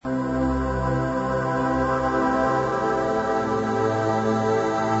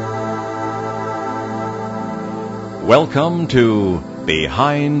Welcome to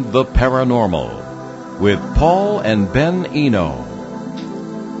Behind the Paranormal with Paul and Ben Eno.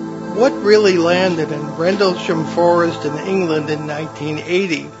 What really landed in Rendlesham Forest in England in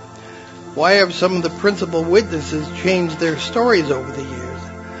 1980? Why have some of the principal witnesses changed their stories over the years?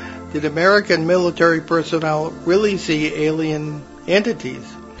 Did American military personnel really see alien entities?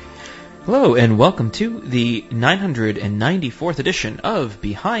 Hello, and welcome to the 994th edition of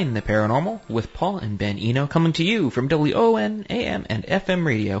Behind the Paranormal with Paul and Ben Eno, coming to you from WON, AM, and FM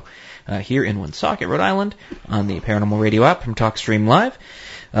radio here in Woonsocket, Rhode Island, on the Paranormal Radio app from TalkStream Live,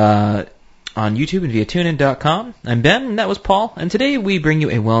 on YouTube and via TuneIn.com. I'm Ben, and that was Paul, and today we bring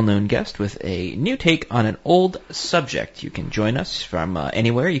you a well-known guest with a new take on an old subject. You can join us from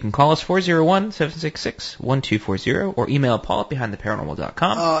anywhere. You can call us 401-766-1240 or email Paul at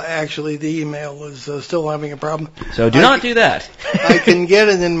BehindTheParanormal.com. Actually, the email is still having a problem. So do not do that. I can get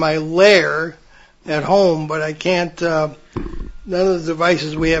it in my lair at home, but I can't. None of the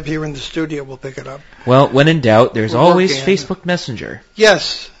devices we have here in the studio will pick it up. Well, when in doubt, there's always Facebook Messenger.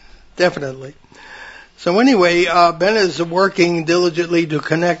 Yes. Definitely. So anyway, Ben is working diligently to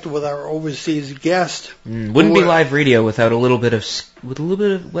connect with our overseas guest. Wouldn't be live radio without a little bit of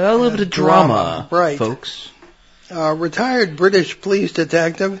drama, right, folks. Retired British police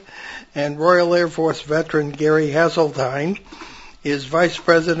detective and Royal Air Force veteran Gary Heseltine is vice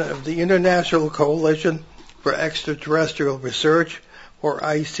president of the International Coalition for Extraterrestrial Research, or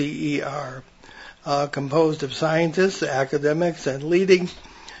ICER, composed of scientists, academics, and leading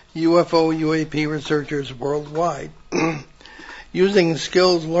UFO UAP researchers worldwide. Using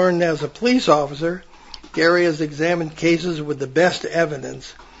skills learned as a police officer, Gary has examined cases with the best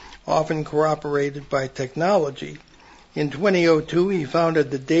evidence, often corroborated by technology. In 2002, he founded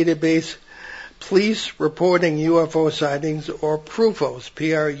the database Police Reporting UFO Sightings, or PRUFOS,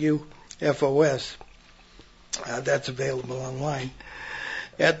 P-R-U-F-O-S. That's available online.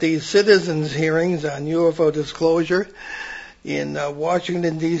 At the citizens' hearings on UFO disclosure in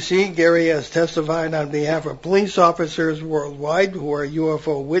Washington, D.C., Gary has testified on behalf of police officers worldwide who are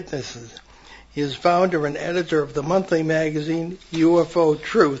UFO witnesses. He is founder and editor of the monthly magazine UFO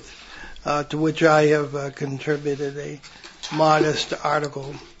Truth, to which I have contributed a modest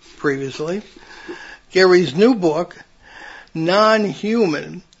article previously. Gary's new book,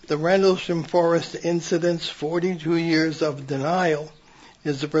 Non-Human, The Rendlesham Forest Incidents, 42 Years of Denial,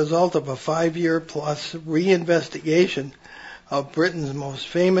 is the result of a 5-year-plus reinvestigation of Britain's most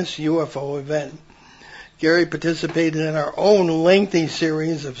famous UFO event. Gary participated in our own lengthy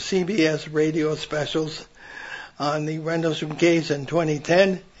series of CBS radio specials on the Rendlesham case in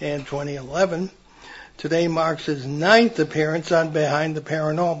 2010 and 2011. Today marks his 9th appearance on Behind the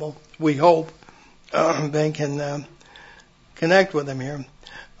Paranormal. We hope Ben can connect with him here.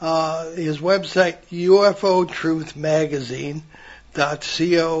 His website,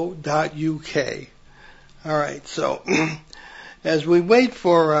 ufotruthmagazine.co.uk. All right, so as we wait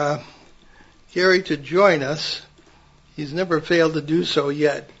for Gary to join us, he's never failed to do so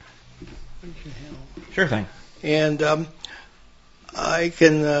yet. Sure thing. And I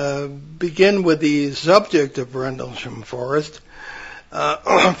can begin with the subject of Rendlesham Forest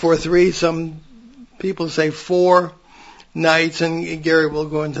for 3, some people say 4 nights, and Gary will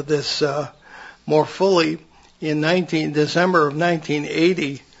go into this more fully. In December of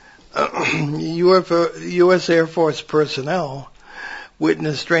 1980, U.S. Air Force personnel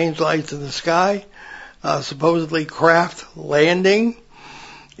witnessed strange lights in the sky, supposedly craft landing,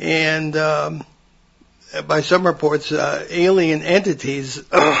 and by some reports, alien entities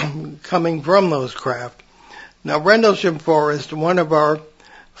coming from those craft. Now, Rendlesham Forest, one of our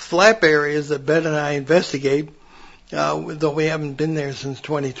flap areas that Ben and I investigate, though we haven't been there since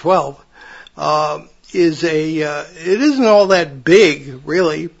 2012, it isn't all that big,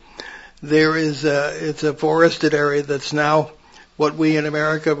 really. It's a forested area that's now what we in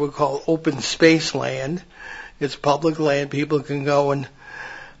America would call open space land. It's public land. People can go and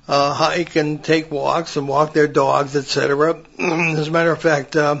hike and take walks and walk their dogs, etc. As a matter of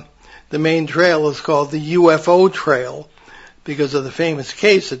fact, the main trail is called the UFO Trail because of the famous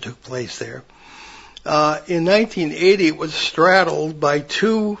case that took place there. In 1980, it was straddled by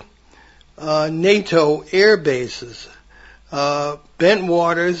 2 NATO air bases,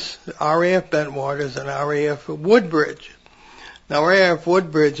 Bentwaters, RAF Bentwaters, and RAF Woodbridge. Now, RAF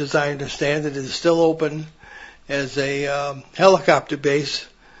Woodbridge, as I understand it, is still open as a helicopter base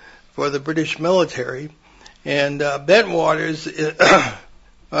for the British military. And Bentwaters,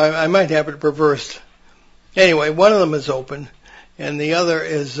 I might have it reversed. Anyway, one of them is open, and the other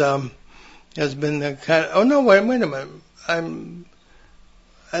is has been the kind of... Oh, no, wait a minute.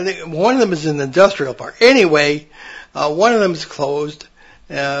 I think one of them is an industrial park. Anyway, one of them is closed,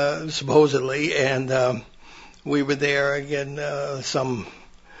 supposedly, and we were there again some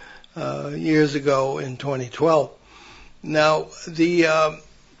years ago in 2012. Now,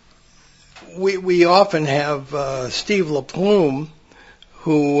 we often have Steve LaPlume,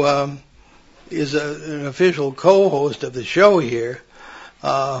 who is an official co-host of the show here.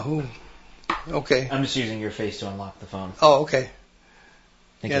 Okay. I'm just using your face to unlock the phone. Oh, okay.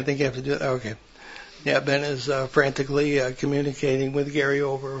 Thank I you. think you have to do that. Okay. Yeah, Ben is frantically communicating with Gary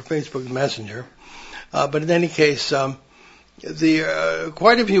over Facebook Messenger. But in any case, quite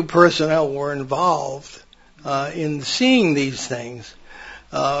a few personnel were involved in seeing these things.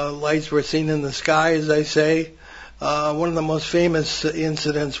 Lights were seen in the sky, as I say. One of the most famous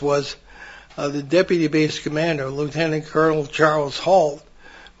incidents was the Deputy Base Commander, Lieutenant Colonel Charles Halt,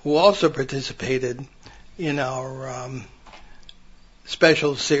 who also participated in our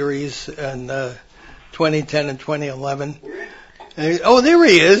special series in 2010 and 2011. Oh, there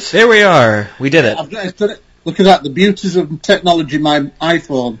he is. There we are. We did it. Look at that, the beauties of technology, my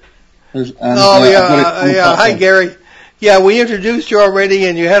iPhone. Hi, Gary. Yeah, we introduced you already,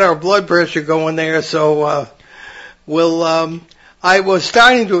 and you had our blood pressure going there, so I was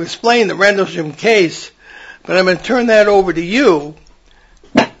starting to explain the Rendlesham case, but I'm going to turn that over to you.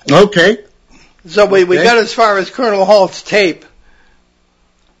 Okay. So we got as far as Colonel Halt's tape.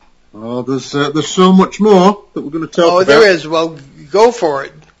 Oh, there's so much more that we're going to talk about. Oh, there is. Well, go for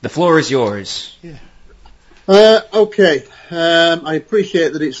it. The floor is yours. Yeah. Okay. I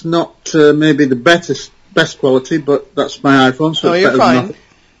appreciate that it's not maybe the best quality, but that's my iPhone, so it's you're better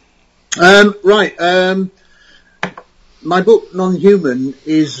fine. Right. My book, Non-Human,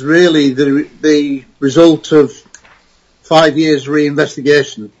 is really the result of 5 years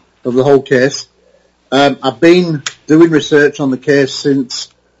reinvestigation of the whole case. I've been doing research on the case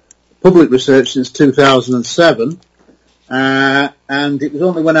public research since 2007, and it was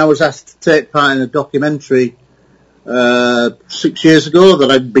only when I was asked to take part in a documentary 6 years ago that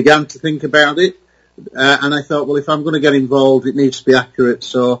I began to think about it, and I thought, well, if I'm going to get involved, it needs to be accurate,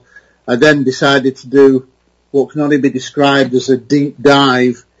 so I then decided to do what can only be described as a deep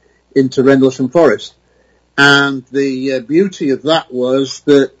dive into Rendlesham Forest. And the beauty of that was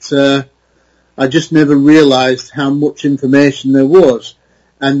that I just never realised how much information there was.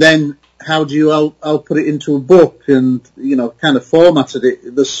 And then how do you, I'll put it into a book and, kind of formatted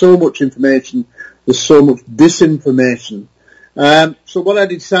it. There's so much information, there's so much disinformation. So what I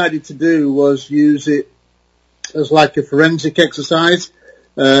decided to do was use it as like a forensic exercise.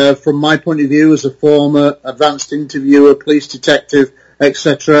 From my point of view as a former advanced interviewer, police detective,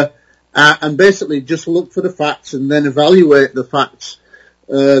 etc., and basically just look for the facts and then evaluate the facts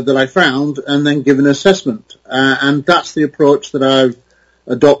that I found and then give an assessment. And that's the approach that I've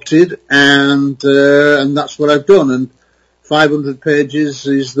adopted, and that's what I've done. And 500 pages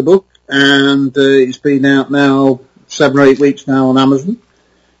is the book, and it's been out now 7 or 8 weeks now on Amazon.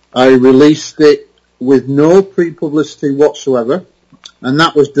 I released it with no pre-publicity whatsoever. And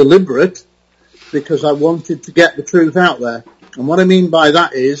that was deliberate because I wanted to get the truth out there. And what I mean by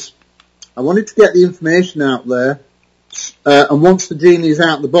that is I wanted to get the information out there, and once the genie is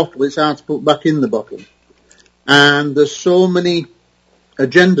out of the bottle, it's hard to put back in the bottle. And there's so many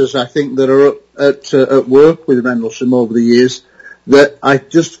agendas, I think, that are at work with Rendlesham over the years that I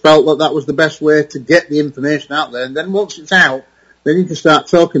just felt that was the best way to get the information out there. And then once it's out, then you can start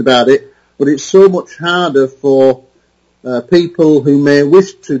talking about it. But it's so much harder for people who may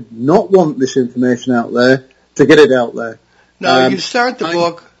wish to not want this information out there to get it out there. Now, you start the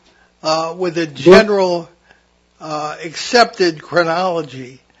book with a general accepted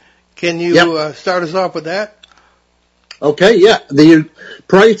chronology. Can you start us off with that? Okay, yeah.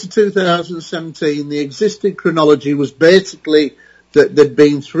 Prior to 2017, the existing chronology was basically that there'd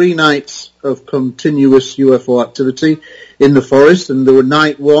been 3 nights of continuous UFO activity in the forest, and there were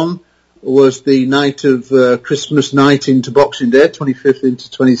night 1 was the night of Christmas night into Boxing Day, 25th into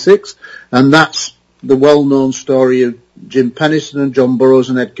 26th, and that's the well-known story of Jim Pennison and John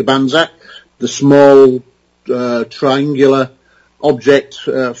Burroughs and Ed Kabanzak, the small triangular object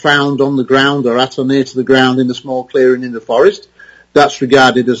found on the ground or at or near to the ground in a small clearing in the forest. That's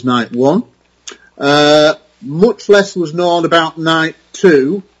regarded as night 1. Much less was known about night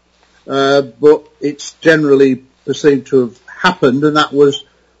 2, but it's generally perceived to have happened, and that was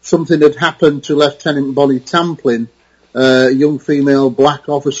something had happened to Lieutenant Bonnie Tamplin, a young female black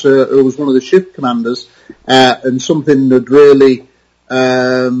officer who was one of the shift commanders, and something had really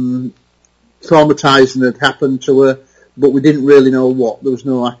traumatizing had happened to her, but we didn't really know what. There was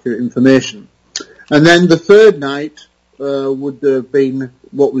no accurate information. And then the third night would have been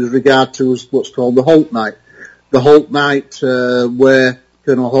what was regarded to as what's called the Holt Night. The Holt Night, where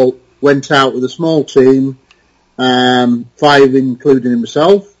Colonel Holt went out with a small team, 5 including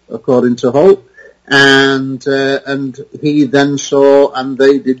himself, according to Holt, and he then saw, and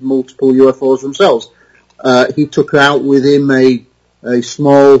they did multiple UFOs themselves. He took out with him a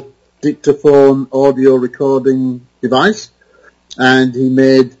small dictaphone audio recording device, and he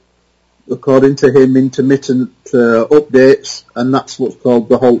made, according to him, intermittent updates, and that's what's called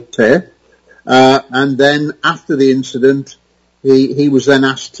the Holt tape. And then after the incident, he was then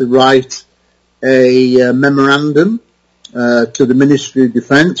asked to write a memorandum to the Ministry of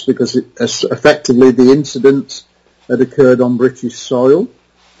Defence, because effectively the incidents had occurred on British soil.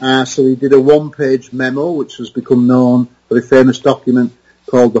 So he did a 1-page memo, which has become known for a famous document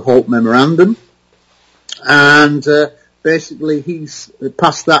called the Holt Memorandum. And basically he's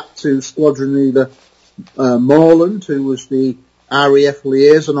passed that to Squadron Leader Morland, who was the RAF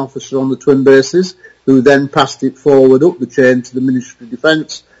liaison officer on the twin bases, who then passed it forward up the chain to the Ministry of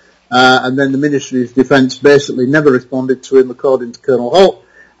Defence. And then the Ministry of Defence basically never responded to him, according to Colonel Holt,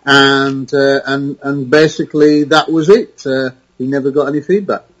 and basically that was it. He never got any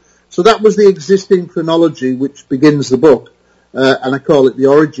feedback. So that was the existing chronology which begins the book, and I call it the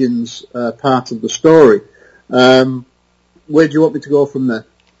origins part of the story. Where do you want me to go from there?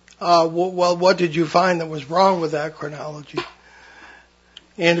 Well, what did you find that was wrong with that chronology?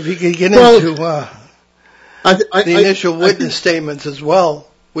 And if you could get into the initial witness statements as well,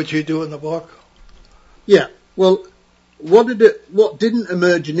 which you do in the book. Yeah, well, what didn't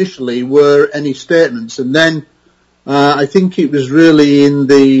emerge initially were any statements, and then I think it was really in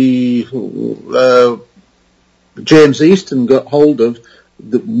the James Easton got hold of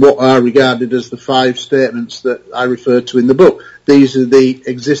what are regarded as the 5 statements that I referred to in the book. These are the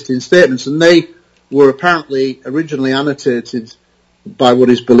existing statements, and they were apparently originally annotated by what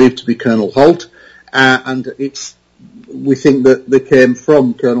is believed to be Colonel Holt, and we think that they came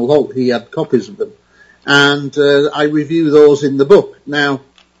from Colonel Holt. He had copies of them. And I review those in the book. Now,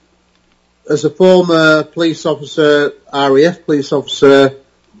 as a former police officer, RAF police officer,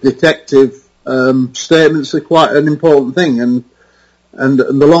 detective, statements are quite an important thing. And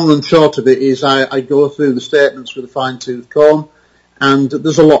the long and short of it is I go through the statements with a fine-tooth comb, and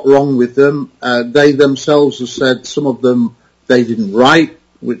there's a lot wrong with them. They themselves have said some of them they didn't write,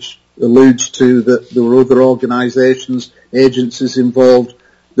 which alludes to that there were other organisations, agencies involved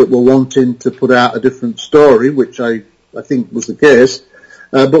that were wanting to put out a different story, which I think was the case.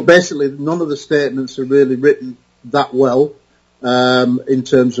 But basically, none of the statements are really written that well in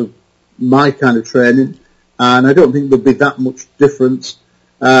terms of my kind of training, and I don't think there'll be that much difference.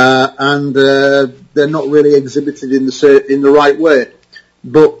 And they're not really exhibited in the right way.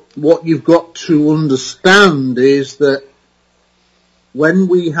 But what you've got to understand is that when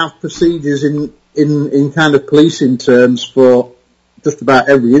we have procedures in kind of policing terms for just about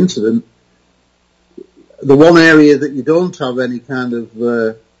every incident, the one area that you don't have any kind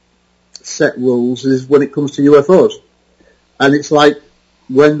of set rules is when it comes to UFOs. And it's like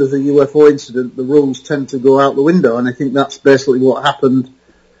when there's a UFO incident, the rules tend to go out the window, and I think that's basically what happened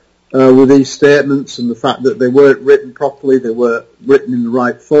with these statements, and the fact that they weren't written properly, they weren't written in the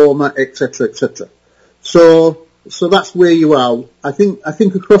right format, etc., etc. So that's where you are. I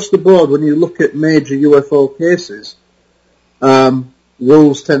think across the board, when you look at major UFO cases,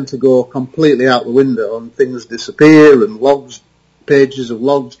 rules tend to go completely out the window, and things disappear, and pages of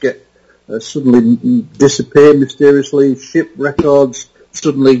logs get suddenly disappear mysteriously. Ship records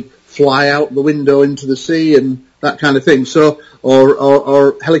suddenly fly out the window into the sea, and that kind of thing. So,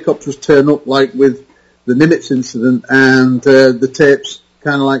 or helicopters turn up, like with the Nimitz incident, and the tapes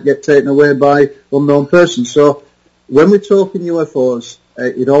kind of like get taken away by unknown persons. So, when we're talking UFOs,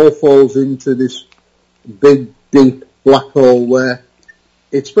 it all falls into this big, deep black hole where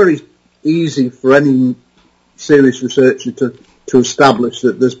it's very easy for any serious researcher to establish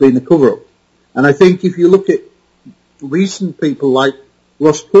that there's been a cover-up. And I think if you look at recent people like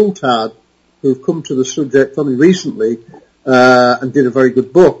Ross Coulthard, who've come to the subject only recently, and did a very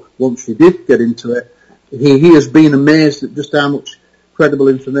good book once he did get into it, he has been amazed at just how much credible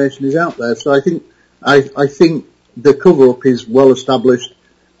information is out there. So I think the cover-up is well established,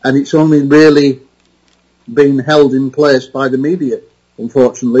 and it's only really been held in place by the media,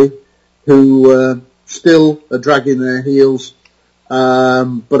 unfortunately, who still are dragging their heels.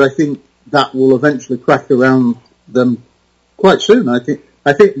 But I think that will eventually crack around them quite soon. I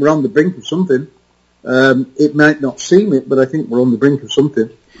think we're on the brink of something. It might not seem it, but I think we're on the brink of something.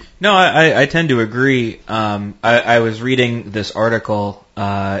 No, I tend to agree. I was reading this article,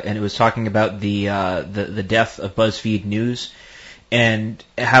 and it was talking about the death of BuzzFeed News, and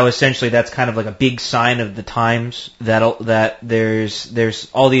how essentially that's kind of like a big sign of the times that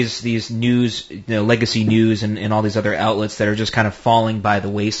there's all these news, legacy news and all these other outlets that are just kind of falling by the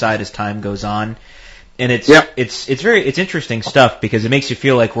wayside as time goes on. And it's interesting stuff because it makes you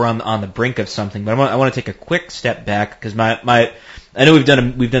feel like we're on the brink of something. But I want to take a quick step back because I know we've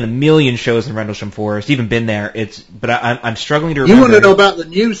done a million shows in Rendlesham Forest, even been there. But I'm struggling to remember. You want to know about the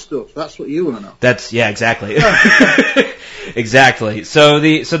news stuff? That's what you want to know. Exactly. Exactly. So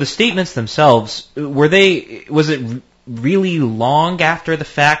the statements themselves, was it really long after the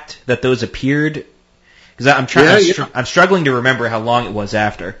fact that those appeared? Because I'm struggling to remember how long it was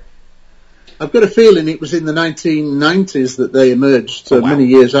after. I've got a feeling it was in the 1990s that they emerged, so many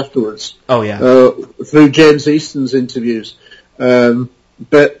years afterwards. Oh yeah. Through James Easton's interviews.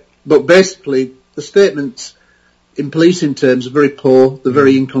 But basically, the statements in policing terms are very poor. They're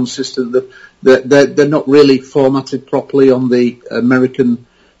very inconsistent. They're not really formatted properly on the American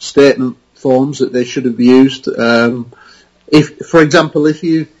statement forms that they should have used. For example, if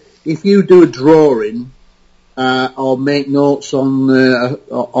you do a drawing or make notes on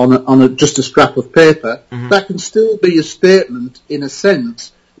just a scrap of paper, that can still be a statement in a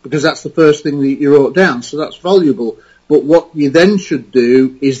sense because that's the first thing that you wrote down. So that's valuable. But what you then should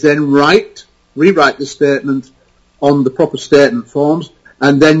do is then rewrite the statement on the proper statement forms,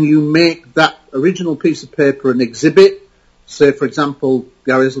 and then you make that original piece of paper an exhibit. Say, for example,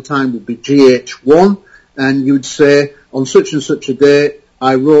 Gary Heseltine would be GH1, and you would say, on such and such a day,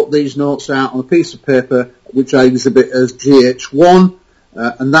 I wrote these notes out on a piece of paper, which I exhibit as GH1,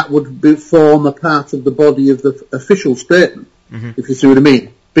 and that would form a part of the body of the official statement, if you see what I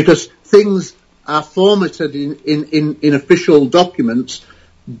mean. Because things are formatted in official documents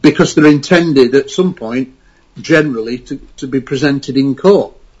because they're intended at some point, generally, to be presented in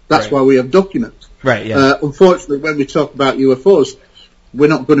court. That's why we have documents. Right, yeah. Unfortunately, when we talk about UFOs, we're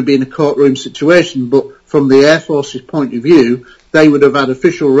not going to be in a courtroom situation, but from the Air Force's point of view, they would have had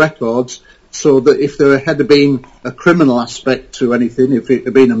official records so that if there had been a criminal aspect to anything, if it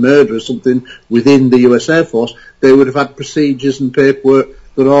had been a murder or something within the US Air Force, they would have had procedures and paperwork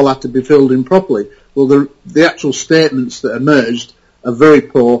that all had to be filled in properly. Well, the actual statements that emerged are very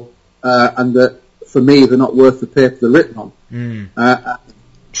poor, and that, for me, they're not worth the paper they're written on.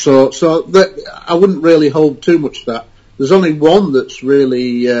 So I wouldn't really hold too much to that. There's only one that's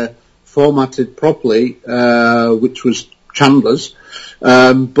really formatted properly, which was Chandler's.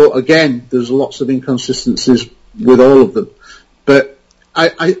 But again, there's lots of inconsistencies with all of them. But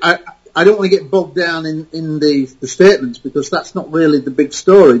I don't want to get bogged down in the statements because that's not really the big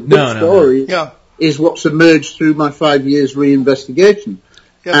story. The big story is what's emerged through my 5 years reinvestigation.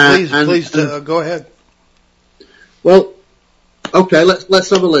 Yeah, please go ahead. Well, okay, let's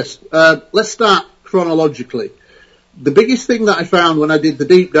have a list. Let's start chronologically. The biggest thing that I found when I did the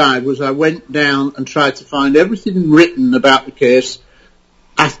deep dive was I went down and tried to find everything written about the case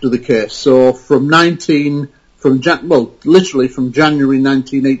after the case. So literally from January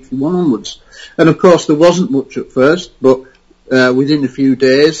 1981 onwards. And of course there wasn't much at first, but within a few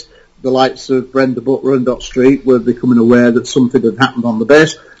days, the likes of Brenda Butler and Dot Street were becoming aware that something had happened on the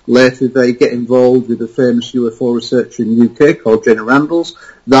base. Later they get involved with a famous UFO researcher in the UK called Jenny Randalls.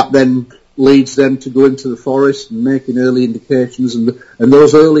 That then leads them to go into the forest and making early indications, and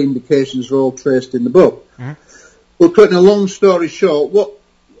those early indications are all traced in the book. Well, cutting a long story short,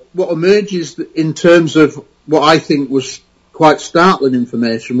 what emerges in terms of what I think was quite startling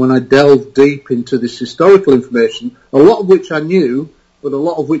information when I delved deep into this historical information, a lot of which I knew, but a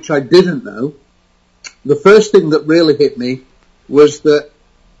lot of which I didn't know. The first thing that really hit me was that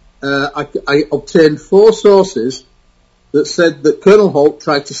I obtained 4 sources that said that Colonel Holt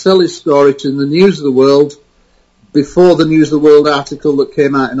tried to sell his story to the News of the World before the News of the World article that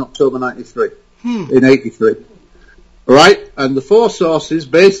came out in October 93, in 83. Right? And the 4 sources,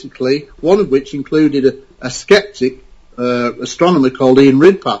 basically, one of which included a skeptic astronomer called Ian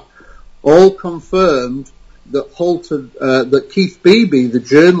Ridpath, all confirmed that that Keith Beebe, the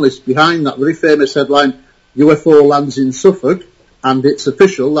journalist behind that very famous headline, UFO lands in Suffolk, and it's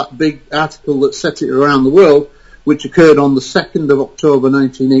official, that big article that set it around the world, which occurred on the 2nd of October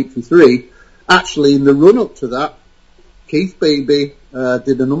 1983, actually in the run-up to that, Keith Beebe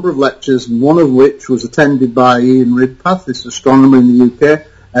did a number of lectures, and one of which was attended by Ian Ridpath, this astronomer in the UK,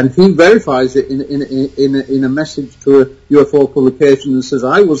 and he verifies it in a message to a UFO publication and says,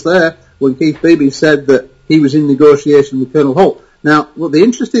 I was there when Keith Beebe said that he was in negotiation with Colonel Holt. Now, what the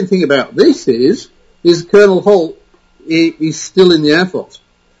interesting thing about this is Colonel Holt is still in the Air Force.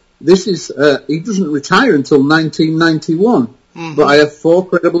 This is, he doesn't retire until 1991. But I have 4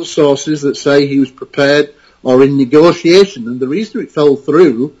 credible sources that say he was prepared or in negotiation. And the reason it fell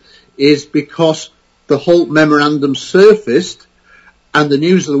through is because the Holt memorandum surfaced and the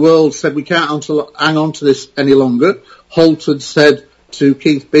News of the World said we can't hang on to this any longer. Holt had said to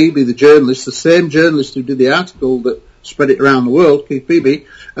Keith Beebe, the journalist, the same journalist who did the article that spread it around the world, Keith Beebe,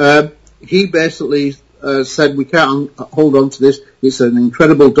 he basically said we can't hold on to this. It's an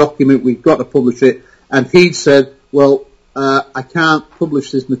incredible document. We've got to publish it. And he'd said, well, I can't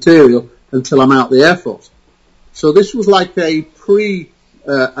publish this material until I'm out of the Air Force. So this was like a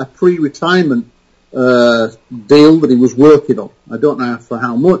pre-retirement deal that he was working on. I don't know for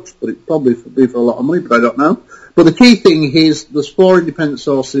how much, but it probably would be for a lot of money, but I don't know. But the key thing is there's 4 independent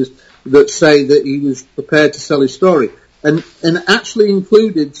sources that say that he was prepared to sell his story, and actually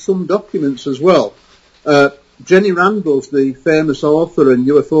included some documents as well. Jenny Randles, the famous author and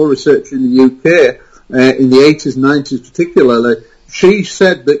UFO researcher in the UK, in the 80s and 90s particularly, she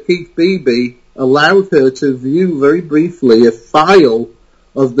said that Keith Beebe allowed her to view very briefly a file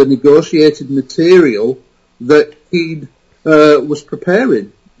of the negotiated material that he was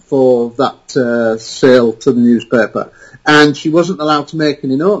preparing for that sale to the newspaper. And she wasn't allowed to make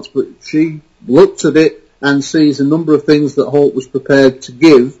any notes, but she looked at it and sees a number of things that Holt was prepared to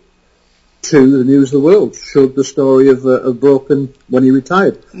give to the News of the World, should the story have broken when he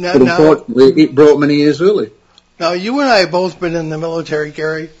retired. But unfortunately, it broke many years early. Now, you and I have both been in the military,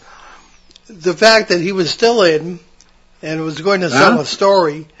 Gary. The fact that he was still in and was going to sell a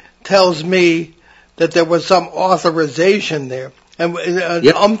story tells me that there was some authorization there. And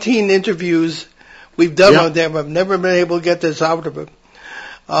umpteen interviews we've done with them, I've never been able to get this out of him,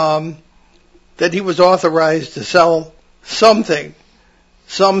 that he was authorized to sell something,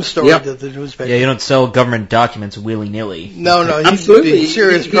 some story to the newspaper. Yeah, you don't sell government documents willy-nilly. No, he's in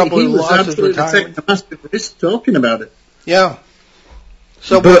serious trouble. He lost his retirement. Taking a massive risk talking about it. Yeah.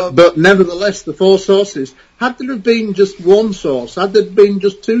 So, but nevertheless, the 4 sources, had there have been just one source, had there been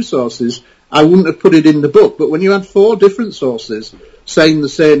just 2 sources, I wouldn't have put it in the book. But when you had 4 different sources saying the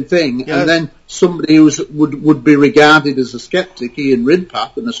same thing, and then somebody who would be regarded as a skeptic, Ian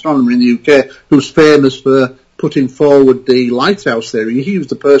Ridpath, an astronomer in the UK, who's famous for putting forward the lighthouse theory. He was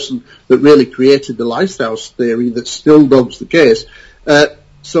the person that really created the lighthouse theory that still dogs the case.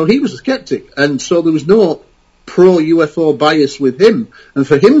 So he was a skeptic, and so there was no pro-UFO bias with him. And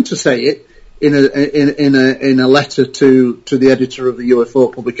for him to say it in a letter to the editor of the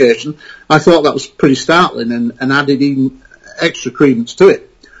UFO publication, I thought that was pretty startling and added even extra credence to it.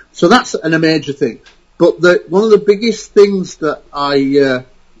 So that's a major thing. But one of the biggest things that I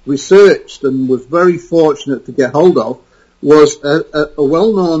researched and was very fortunate to get hold of was a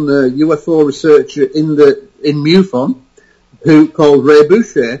well-known UFO researcher in MUFON called Ray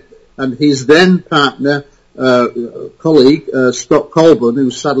Boucher, and his then partner, colleague, Scott Colburn,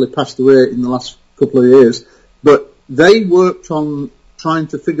 who sadly passed away in the last couple of years. But they worked on trying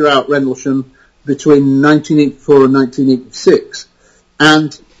to figure out Rendlesham between 1984 and 1986.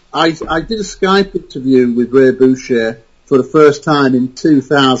 And I did a Skype interview with Ray Boucher for the first time in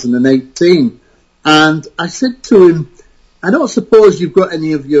 2018. And I said to him, I don't suppose you've got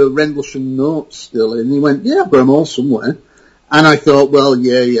any of your Rendlesham notes still? And he went, yeah, I've got them all somewhere. And I thought, well,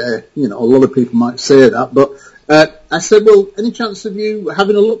 yeah, a lot of people might say that. But I said, well, any chance of you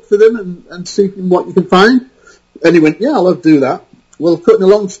having a look for them and seeing what you can find? And he went, yeah, I'll do that. Well, cutting a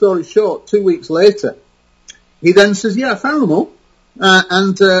long story short, 2 weeks later, he then says, yeah, I found them all.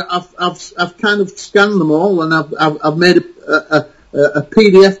 And I've kind of scanned them all, and I've made a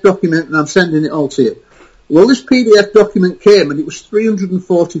PDF document, and I'm sending it all to you. Well, this PDF document came, and it was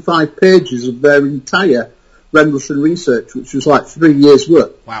 345 pages of their entire Rendlesham research, which was like 3 years'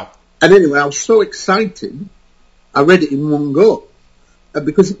 work. Wow. And anyway, I was so excited, I read it in one go,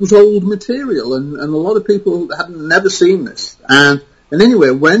 because it was old material, and a lot of people had never seen this. And anyway,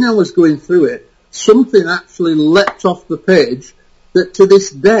 when I was going through it, something actually leapt off the page that to this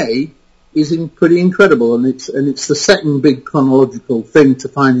day is pretty incredible, and it's the second big chronological thing to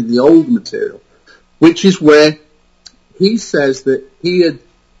finding the old material, which is where he says that he had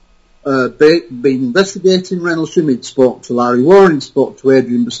been investigating Rendlesham. He'd spoken to Larry Warren, he'd spoken to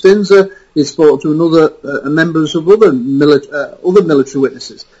Adrian Bustinza, he'd spoken to members of other military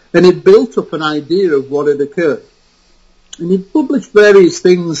witnesses, and he'd built up an idea of what had occurred. And he'd published various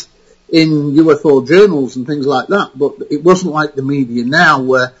things in UFO journals and things like that, but it wasn't like the media now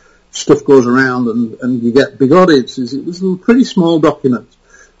where stuff goes around and you get big audiences. It was a pretty small document.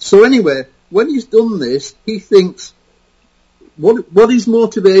 So anyway, when he's done this, he thinks what his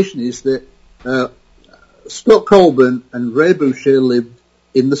motivation is that Scott Colburn and Ray Boucher lived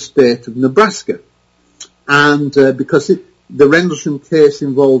in the state of Nebraska, and because the Rendlesham case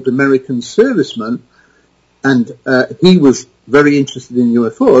involved American servicemen, and he was very interested in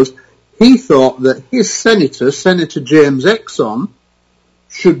UFOs, he thought that his senator, Senator James Exxon,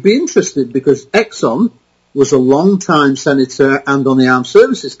 should be interested because Exxon was a long-time senator and on the Armed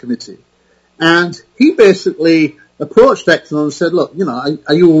Services Committee. And he basically approached Exxon and said, look,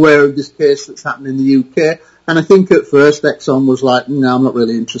 are you aware of this case that's happened in the UK? And I think at first Exxon was like, no, I'm not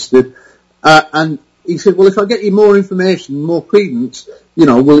really interested. And he said, well, if I get you more information, more credence,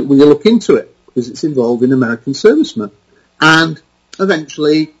 will you look into it? Because it's involving American servicemen. And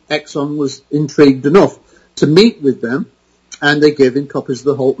eventually Exxon was intrigued enough to meet with them, and they gave him copies of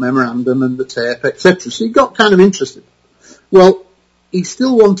the Holt Memorandum and the tape, etc. So he got kind of interested. Well, he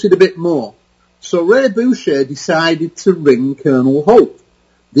still wanted a bit more. So Ray Boucher decided to ring Colonel Holt.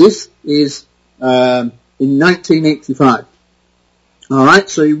 This is in 1985. All right,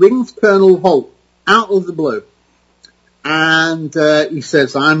 so he rings Colonel Holt out of the blue. And he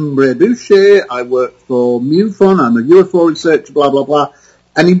says, I'm Ray Boucher, I work for MUFON, I'm a UFO researcher, blah, blah, blah.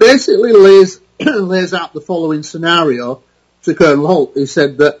 And he basically lays out the following scenario to Colonel Holt. He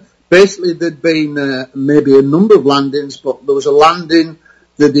said that basically there'd been maybe a number of landings, but there was a landing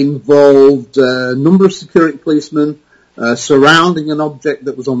that involved a number of security policemen surrounding an object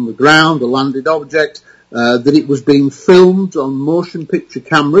that was on the ground, a landed object, that it was being filmed on motion picture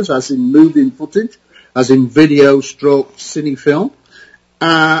cameras, as in moving footage, as in video stroke cine film,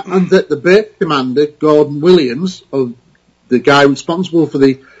 and that the base commander, Gordon Williams, of the guy responsible for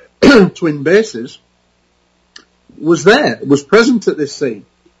the twin bases, was present at this scene.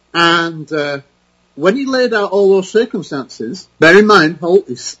 And when he laid out all those circumstances, bear in mind, Holt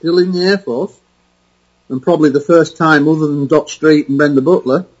is still in the Air Force, and probably the first time other than Dot Street and Brenda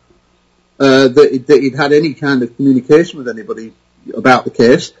Butler that he'd had any kind of communication with anybody about the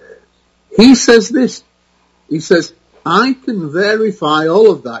case. He says this. He says, I can verify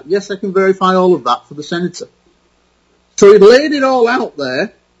all of that. Yes, I can verify all of that for the senator. So he laid it all out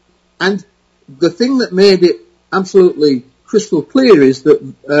there, and the thing that made it absolutely crystal clear is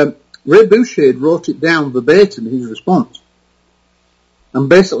that Ray Boucher wrote it down verbatim, his response. And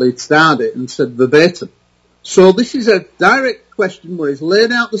basically it starred it and said verbatim. So this is a direct question where he's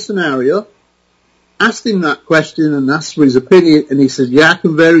laid out the scenario, asked him that question and asked for his opinion, and he said, yeah, I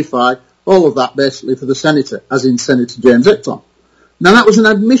can verify all of that basically for the senator, as in Senator James Exxon. Now that was an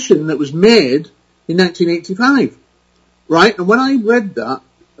admission that was made in 1985, right? And when I read that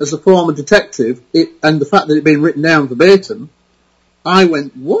as a former detective, and the fact that it had been written down verbatim, I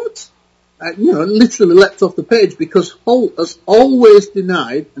went, what? Literally leapt off the page, because Holt has always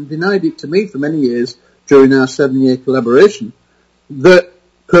denied, and denied it to me for many years during our 7-year collaboration, that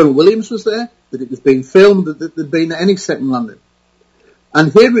Colonel Williams was there, that it was being filmed, that there'd been any second landing.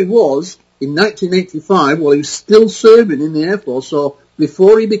 And here he was in 1985, while he was still serving in the Air Force, so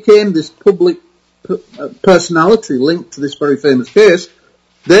before he became this public personality linked to this very famous case,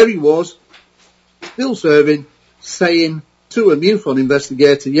 there he was, still serving, saying to a MUFON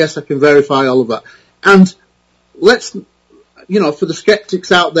investigator, yes, I can verify all of that. And let's, for the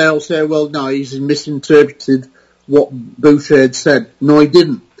skeptics out there will say, well, no, he's misinterpreted what Boucher had said. No, he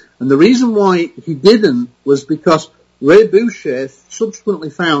didn't. And the reason why he didn't was because Ray Boucher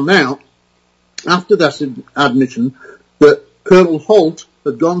subsequently found out, after that admission, that Colonel Holt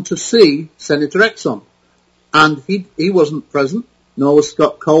had gone to see Senator Exxon. And he wasn't present, nor was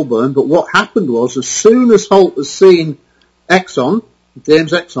Scott Colburn, but what happened was, as soon as Holt has seen Exxon,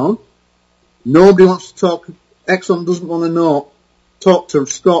 James Exxon, nobody wants to talk, Exxon doesn't want to talk to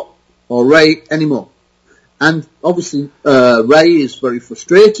Scott or Ray anymore. And obviously, Ray is very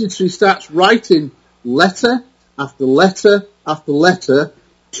frustrated, so he starts writing letter after letter after letter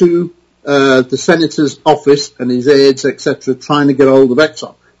to the senator's office and his aides, etc., trying to get hold of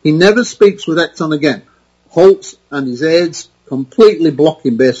Exxon. He never speaks with Exxon again. Holt and his aides completely block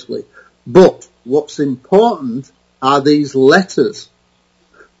him, basically. But what's important are these letters.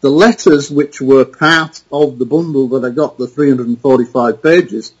 The letters, which were part of the bundle that I got, the 345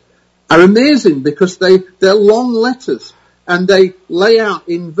 pages, are amazing because they're long letters. And they lay out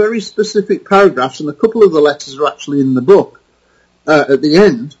in very specific paragraphs, and a couple of the letters are actually in the book at the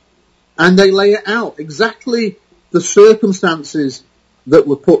end, and they lay out exactly the circumstances that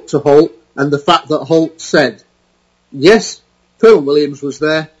were put to Holt, and the fact that Holt said, yes, Colonel Williams was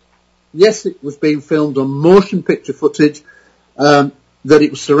there, yes, it was being filmed on motion picture footage, that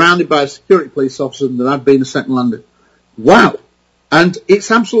it was surrounded by a security police officer, and there had been a second landing. Wow. And it's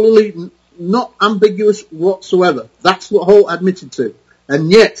absolutely not ambiguous whatsoever. That's what Holt admitted to.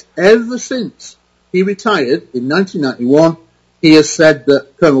 And yet, ever since he retired in 1991, he has said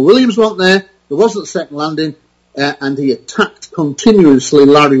that Colonel Williams wasn't there wasn't a second landing, and he attacked continuously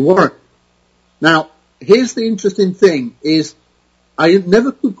Larry Warren. Now, here's the interesting thing, is I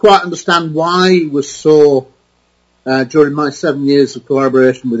never could quite understand why he was so, during my 7 years of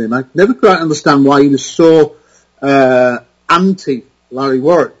collaboration with him, I never quite understand why he was so anti-Larry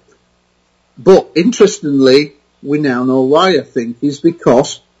Warren. But interestingly, we now know why, I think, is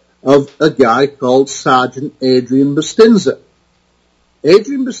because of a guy called Sergeant Adrian Bustinza.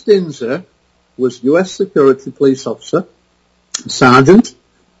 Adrian Bustinza was US Security Police Officer, Sergeant,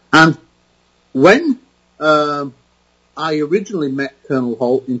 and when I originally met Colonel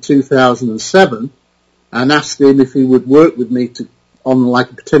Holt in 2007 and asked him if he would work with me on like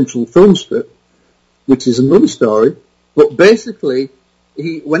a potential film script, which is another story, but basically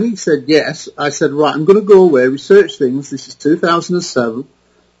when he said yes, I said, right, I'm going to go away, research things, this is 2007,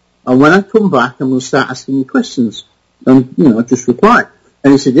 and when I come back, I'm going to start asking you questions. And, just reply.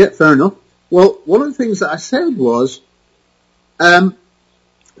 And he said, yeah, fair enough. Well, one of the things that I said was, who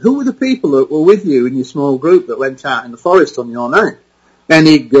were the people that were with you in your small group that went out in the forest on your night? And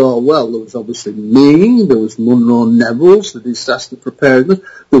he'd go, well, there was obviously me, there was Munro Neville's, the disaster preparedness,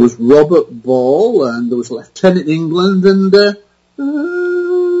 there was Robert Ball, and there was Lieutenant England, and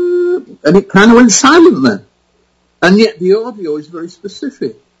it kind of went silent then. And yet the audio is very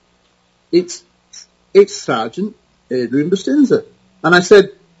specific. It's Sergeant Adrian Bustinza. And I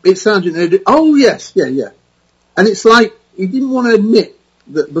said, it's Sergeant Adrian. Oh, yes, yeah. And it's like he didn't want to admit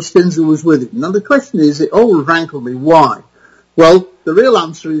that Bustinza was with him. Now the question is, it always rankled me, why? Well, the real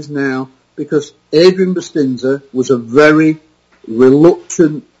answer is now because Adrian Bustinza was a very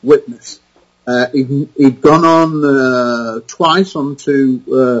reluctant witness. He'd gone on twice onto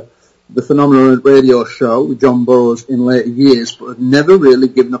the Phenomenal Radio show with John Burroughs in later years, but had never really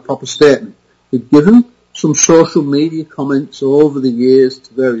given a proper statement. He'd given some social media comments over the years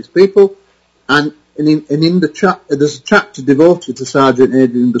to various people, and in the chapter, there's a chapter devoted to Sergeant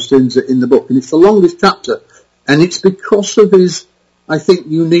Adrian Bustinza in the book, and it's the longest chapter, and it's because of his, I think,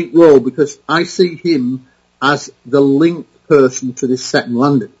 unique role, because I see him as the link person to this second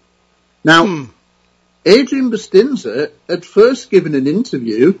landing. Now, Adrian Bustinza had first given an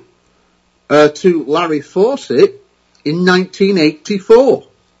interview to Larry Fawcett in 1984.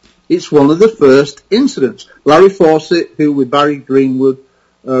 It's one of the first incidents. Larry Fawcett, who with Barry Greenwood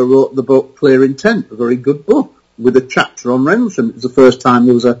wrote the book Clear Intent, a very good book, with a chapter on Rendlesham. It was the first time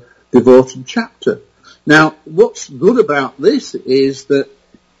there was a devoted chapter. Now, what's good about this is that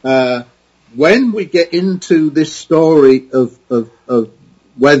when we get into this story of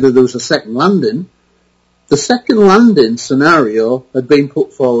whether there was a second landing, the second landing scenario had been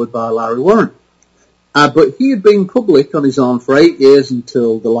put forward by Larry Warren. But he had been public on his own for 8 years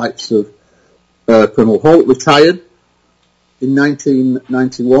until the likes of Colonel Holt retired in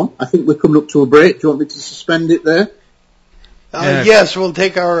 1991. I think we're coming up to a break. Do you want me to suspend it there? Yes, we'll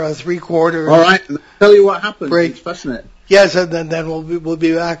take our 3/4. All right, and I'll tell you what happened. Break. It's fascinating. Yes, and then we'll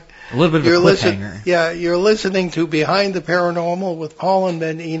be back. A little bit of a cliffhanger. You're listening to Behind the Paranormal with Paul and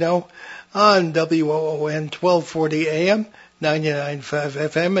Ben Eno on WOON 1240 AM, 99.5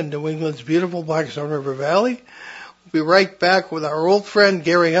 FM in New England's beautiful Blackstone River Valley. We'll be right back with our old friend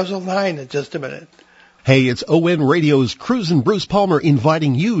Gary Heseltine in just a minute. Hey, it's ON Radio's Cruisin' Bruce Palmer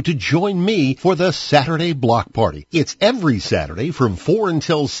inviting you to join me for the Saturday Block Party. It's every Saturday from 4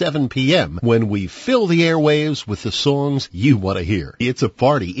 until 7 p.m. when we fill the airwaves with the songs you want to hear. It's a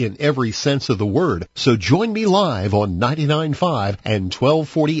party in every sense of the word, so join me live on 99.5 and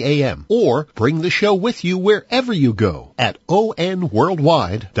 1240 a.m. or bring the show with you wherever you go at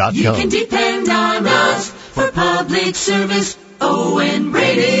onworldwide.com. You can depend on us for public service, ON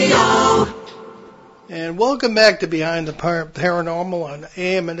Radio. And welcome back to Behind the Paranormal on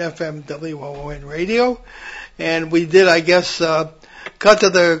AM and FM WOON Radio. And we did, I guess, cut to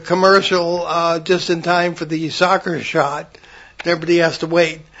the commercial just in time for the soccer shot. Everybody has to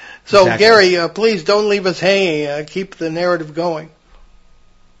wait. So, exactly. Gary, please don't leave us hanging. Keep the narrative going.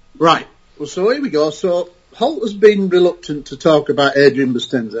 Right. Well, so here we go. So Holt has been reluctant to talk about Adrian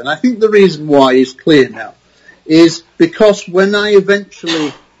Bustinza, and I think the reason why is clear now, is because when I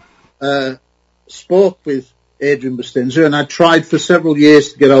eventually spoke with Adrian Bustinza, and I tried for several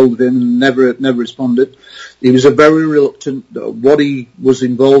years to get hold of him and never responded. He was a very reluctant, what he was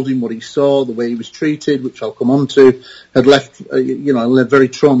involved in, what he saw, the way he was treated, which I'll come on to, had left very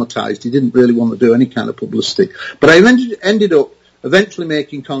traumatized. He didn't really want to do any kind of publicity. But I ended up eventually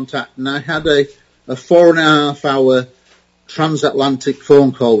making contact, and I had a 4.5 hour transatlantic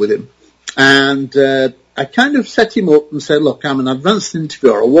phone call with him. And I kind of set him up and said, look, I'm an advanced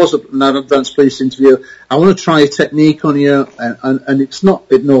interviewer. I was an advanced police interviewer. I want to try a technique on you, and it's not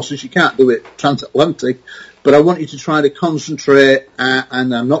hypnosis. You can't do it transatlantic. but I want you to try to concentrate,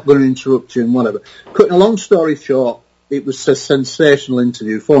 and I'm not going to interrupt you and whatever. Cutting a long story short, it was a sensational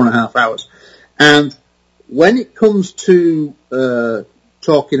interview, 4.5 hours. And when it comes to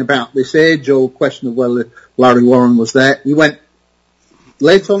talking about this age-old question of whether Larry Warren was there, he went,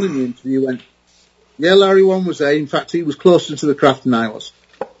 later on in the interview, he went, yeah, Larry Warren was there. In fact, he was closer to the craft than I was,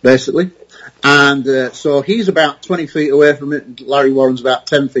 basically. And so he's about 20 feet away from it. Larry Warren's about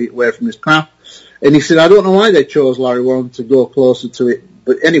 10 feet away from his craft. And he said, I don't know why they chose Larry Warren to go closer to it.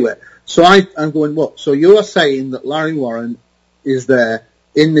 But anyway, so I'm going, what? So you are saying that Larry Warren is there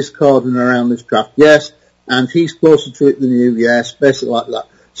in this cordon around this craft? Yes. And he's closer to it than you? Yes. Basically like that.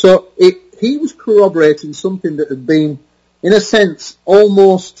 So he was corroborating something that had been, in a sense,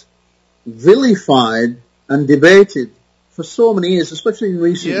 almost vilified and debated for so many years, especially in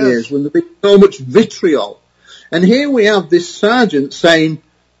recent years, when there's been so much vitriol. And here we have this sergeant saying,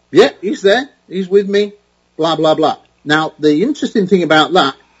 yeah, he's there, he's with me, blah, blah, blah. Now, the interesting thing about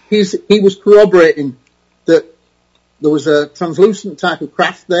that is he was corroborating that there was a translucent type of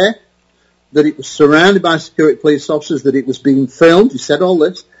craft there, that it was surrounded by security police officers, that it was being filmed, he said all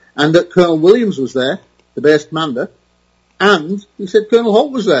this, and that Colonel Williams was there, the base commander, and he said Colonel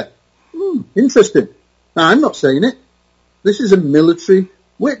Holt was there. Interesting. Now, I'm not saying it. This is a military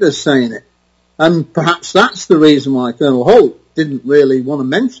witness saying it. And perhaps that's the reason why Colonel Holt didn't really want to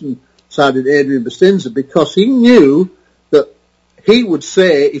mention Sergeant Adrian Bustinza, because he knew that he would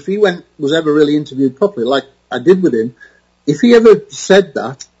say, if he was ever really interviewed properly, like I did with him, if he ever said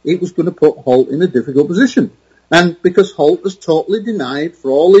that, it was going to put Holt in a difficult position. And because Holt has totally denied for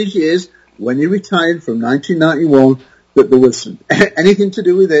all these years, when he retired from 1991, that there was anything to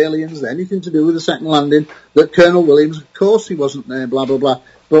do with aliens, anything to do with the second landing, that Colonel Williams, of course he wasn't there, blah, blah, blah.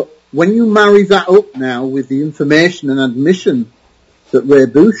 But when you marry that up now with the information and admission that Ray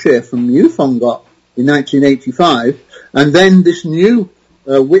Boucher from MUFON got in 1985, and then this new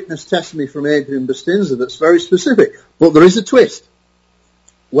witness testimony from Adrian Bustinza that's very specific. But there is a twist.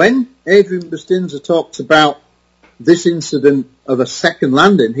 When Adrian Bustinza talks about this incident of a second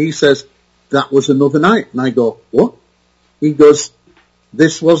landing, he says, that was another night. And I go, what? He goes,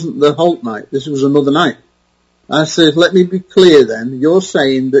 this wasn't the Holt night, this was another night. I said, let me be clear then, you're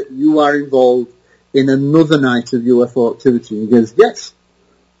saying that you are involved in another night of UFO activity. He goes, yes.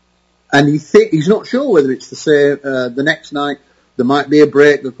 And he's not sure whether it's the next night, there might be a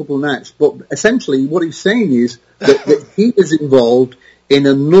break, a couple of nights, but essentially what he's saying is that he is involved in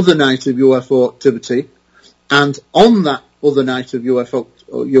another night of UFO activity, and on that other night of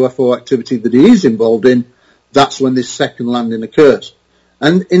UFO activity that he is involved in, that's when this second landing occurs.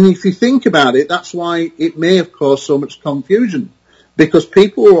 And if you think about it, that's why it may have caused so much confusion, because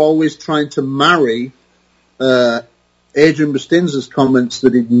people are always trying to marry Adrian Bustinza's comments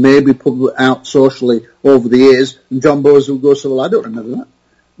that he'd maybe put out socially over the years, and John Bowes will go, so, well, I don't remember that.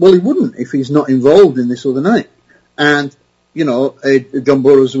 Well, he wouldn't if he's not involved in this other night. And, you know, John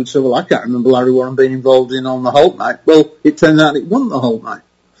Bowes would say, well, I can't remember Larry Warren being involved in on the Holt night. Well, it turned out it wasn't the Holt night,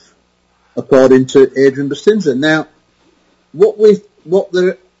 according to Adrian Bustinza. Now, what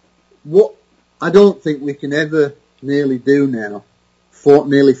I don't think we can ever nearly do now,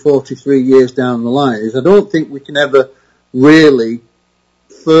 nearly 43 years down the line, is I don't think we can ever really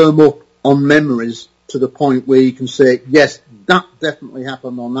firm up on memories to the point where you can say, yes, that definitely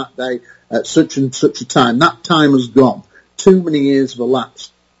happened on that day at such and such a time. That time has gone. Too many years have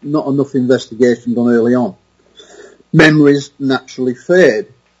elapsed. Not enough investigation done early on. Memories naturally fade.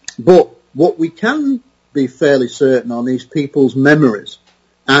 But what we can be fairly certain on is people's memories.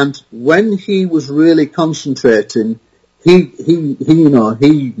 And when he was really concentrating, he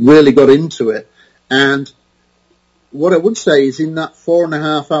really got into it. And what I would say is in that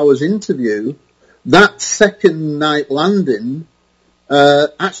 4.5 hours interview, that second night landing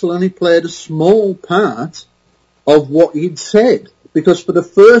actually only played a small part of what he'd said. Because for the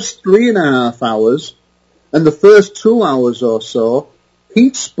first 3.5 hours and the first 2 hours or so,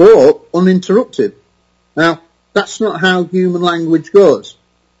 he spoke uninterrupted. Now, that's not how human language goes.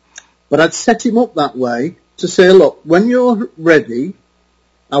 But I'd set him up that way to say, look, when you're ready,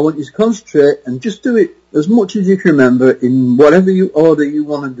 I want you to concentrate and just do it as much as you can remember in whatever order you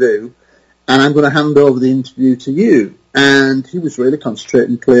want to do, and I'm going to hand over the interview to you. And he was really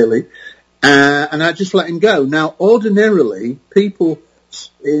concentrating clearly, and I just let him go. Now, ordinarily, people,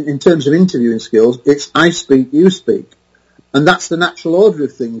 in terms of interviewing skills, it's I speak, you speak. And that's the natural order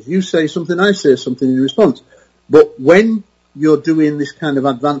of things. You say something, I say something in response. But when you're doing this kind of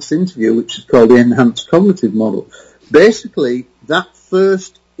advanced interview, which is called the enhanced cognitive model, basically that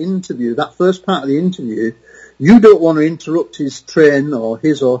first interview, that first part of the interview, you don't want to interrupt his train or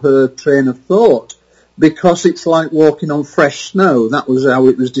his or her train of thought. because it's like walking on fresh snow. That was how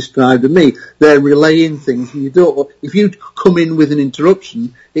it was described to me. They're relaying things. If you come in with an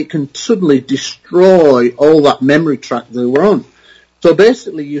interruption, it can suddenly destroy all that memory track they were on. So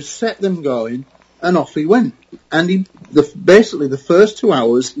basically, you set them going, and off he went. And basically, the first 2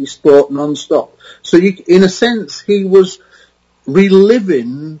 hours, he spoke non-stop. So in a sense, he was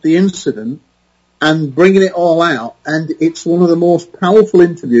reliving the incident and bringing it all out, and it's one of the most powerful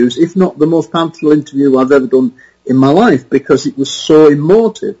interviews, if not the most powerful interview I've ever done in my life, because it was so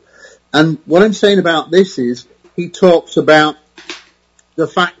emotive. And what I'm saying about this is, he talks about the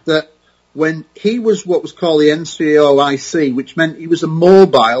fact that when he was what was called the NCOIC, which meant he was a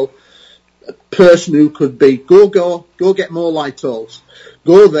mobile person who could be, go get more Lytols,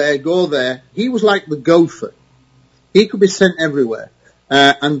 go there. He was like the gopher. He could be sent everywhere.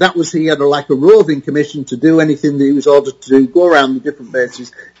 And that was, he had like a roving commission to do anything that he was ordered to do, go around the different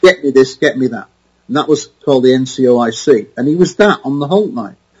bases, get me this, get me that. And that was called the NCOIC. And he was that on the Holt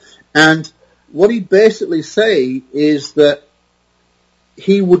night. And what he'd basically say is that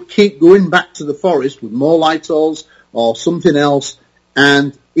he would keep going back to the forest with more Lytols or something else,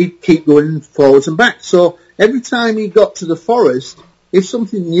 and he'd keep going forwards and back. So every time he got to the forest, if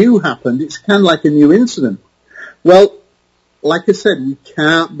something new happened, it's kind of like a new incident. Well, like I said, we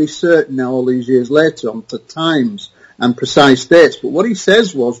can't be certain now all these years later on to times and precise dates, but what he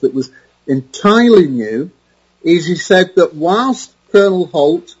says that was entirely new is he said that whilst Colonel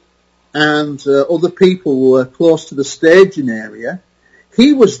Holt and other people were close to the staging area,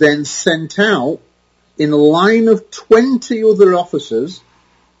 he was then sent out in a line of 20 other officers,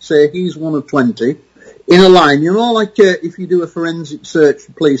 say he's one of 20, in a line, like if you do a forensic search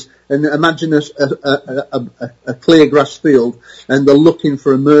for police, and imagine a clear grass field, and they're looking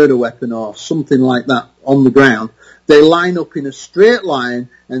for a murder weapon or something like that on the ground. They line up in a straight line,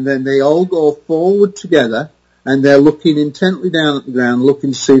 and then they all go forward together, and they're looking intently down at the ground,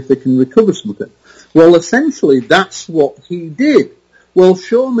 looking to see if they can recover something. Well, essentially, that's what he did. Well,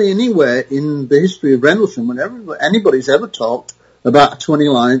 show me anywhere in the history of Rendlesham when anybody's ever talked about a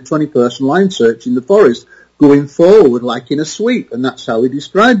 20-person line search in the forest going forward like in a sweep, and that's how he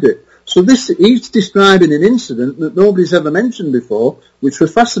described it. So he's describing an incident that nobody's ever mentioned before, which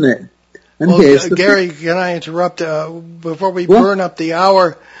was fascinating. And Gary, can I interrupt? Before we burn up the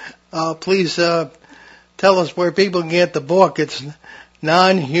hour, please tell us where people can get the book. It's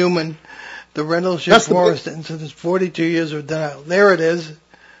Non-Human, The Rendlesham Forest Incidents, 42 Years of Denial. There it is.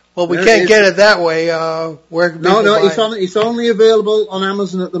 Well, we can't get it that way. Where can people buy it? It's only available on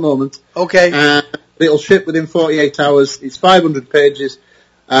Amazon at the moment. Okay. It'll ship within 48 hours. It's 500 pages,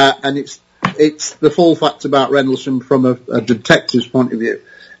 and it's the full facts about Rendlesham from a detective's point of view.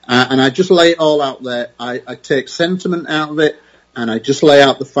 And I just lay it all out there. I take sentiment out of it, and I just lay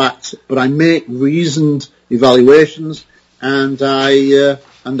out the facts, but I make reasoned evaluations, and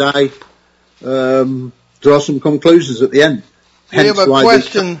I draw some conclusions at the end. We have a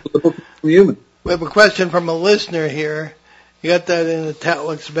question. We have a question from a listener here. You got that in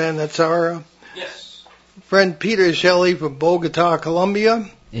italics, Ben? That's our friend Peter Shelley from Bogota, Colombia.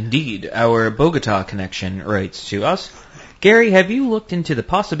 Indeed, our Bogota connection writes to us. Gary, have you looked into the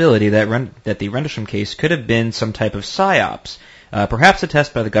possibility that the Rendlesham case could have been some type of psyops, perhaps a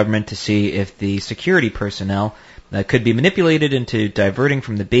test by the government to see if the security personnel could be manipulated into diverting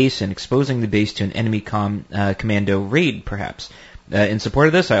from the base and exposing the base to an enemy commando raid, perhaps? In support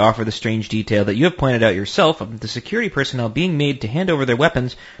of this, I offer the strange detail that you have pointed out yourself of the security personnel being made to hand over their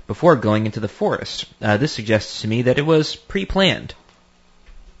weapons before going into the forest. This suggests to me that it was pre-planned.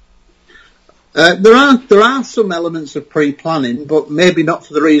 There are some elements of pre-planning, but maybe not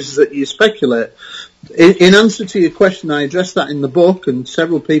for the reasons that you speculate. In answer to your question, I addressed that in the book, and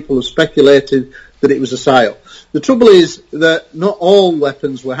several people have speculated that it was a psyop. The trouble is that not all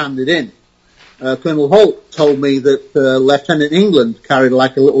weapons were handed in. Colonel Holt told me that Lieutenant England carried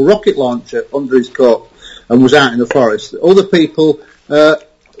like a little rocket launcher under his coat and was out in the forest. Other people,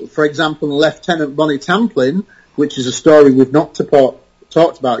 for example, Lieutenant Bonnie Tamplin, which is a story we've not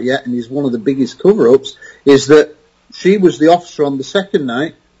talked about yet and is one of the biggest cover-ups, is that she was the officer on the second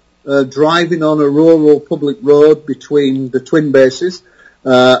night driving on a rural public road between the twin bases,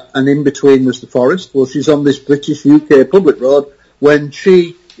 and in between was the forest. Well, she's on this British-UK public road when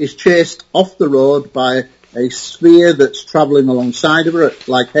she is chased off the road by a sphere that's travelling alongside of her at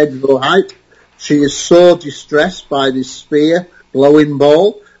like hedgerow height. She is so distressed by this sphere, glowing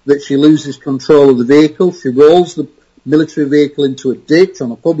ball, that she loses control of the vehicle. She rolls the military vehicle into a ditch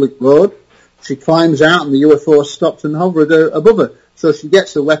on a public road. She climbs out and the UFO stops and hovers above her. So she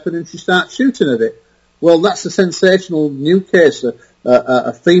gets a weapon and she starts shooting at it. Well, that's a sensational new case.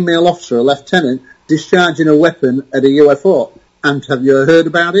 A female officer, a lieutenant, discharging a weapon at a UFO. And have you heard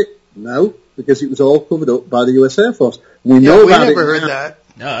about it? No, because it was all covered up by the US Air Force. We know about it. We never heard that.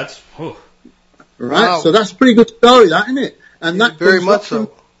 No, that's... Oh. Right, Wow. so that's a pretty good story, that, isn't it? And that Very much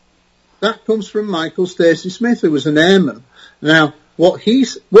so. That comes from Michael Stacey Smith, who was an airman. Now, what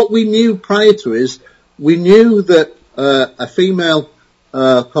we knew prior to is, we knew that a female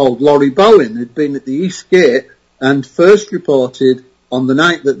called Laurie Bowen had been at the East Gate and first reported on the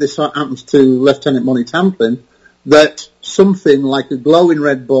night that this happens to Lieutenant Bonnie Tamplin that something like a glowing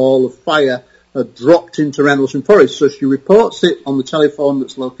red ball of fire had dropped into Rendlesham Forest. So she reports it on the telephone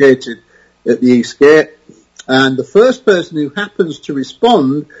that's located at the East Gate. And the first person who happens to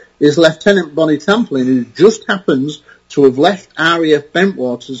respond is Lieutenant Bonnie Tamplin, who just happens to have left RAF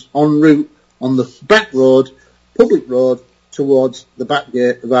Bentwaters en route on the back road, public road, towards the back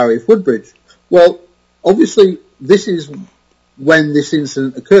gate of RAF Woodbridge. Well, obviously, this is when this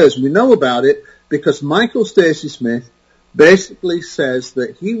incident occurs. We know about it because Michael Stacey Smith basically says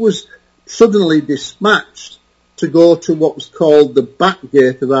that he was suddenly dispatched to go to what was called the back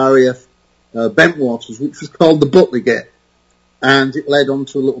gate of RAF Bentwaters, which was called the Butley Gate, and it led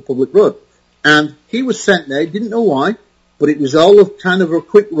onto a little public road. And he was sent there, didn't know why, but it was all of kind of a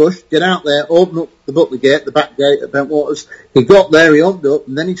quick rush, get out there, open up the Butley Gate, the back gate at Bentwaters. He got there, he opened up,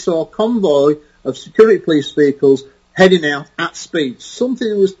 and then he saw a convoy of security police vehicles heading out at speed.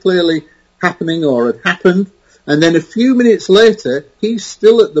 Something was clearly happening or had happened. And then a few minutes later, he's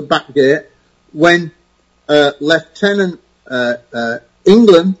still at the back gate when Lieutenant Tamplin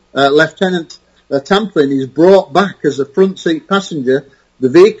is brought back as a front seat passenger.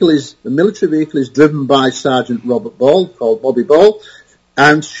 The military vehicle is driven by Sergeant Robert Ball, called Bobby Ball,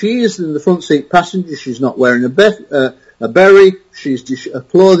 and she is in the front seat passenger. She's not wearing a berry. Her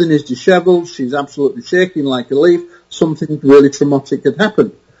clothing is dishevelled. She's absolutely shaking like a leaf. Something really traumatic had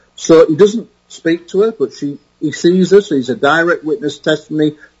happened. So he doesn't speak to her, but he sees her. So he's a direct witness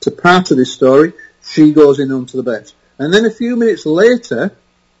testimony to part of this story. She goes in onto the bed. And then a few minutes later,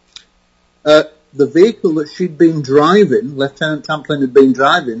 the vehicle that she'd been driving, Lieutenant Tamplin had been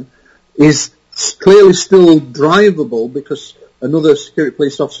driving, is clearly still drivable because another security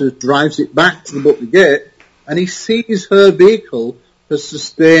police officer drives it back to the Butley Gate, and he sees her vehicle has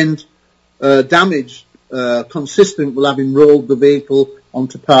sustained damage consistent with having rolled the vehicle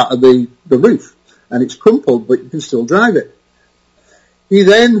onto part of the roof. And it's crumpled, but you can still drive it. He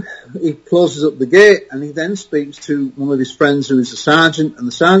closes up the gate, and he then speaks to one of his friends who is a sergeant, and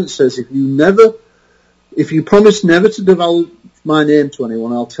the sergeant says, if you promise never to divulge my name to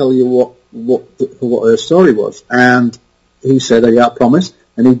anyone, I'll tell you what her story was. And he said, yeah, I promise.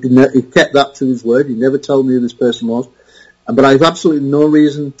 And he kept that to his word. He never told me who this person was. But I have absolutely no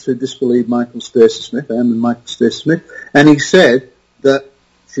reason to disbelieve Michael Stacey Smith. I am Michael Stacey Smith. And he said that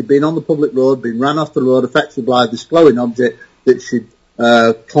she'd been on the public road, been ran off the road, affected by this glowing object, that she'd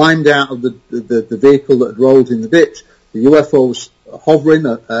climbed out of the vehicle that had rolled in the ditch. The UFO was hovering,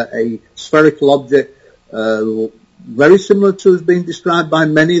 a spherical object, very similar to has been described by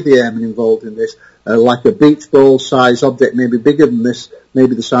many of the airmen involved in this, like a beach ball size object, maybe bigger than this,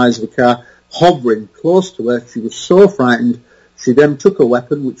 maybe the size of a car, hovering close to her. She was so frightened, she then took a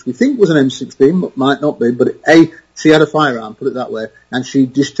weapon, which we think was an M16, but might not be, but she had a firearm, put it that way, and she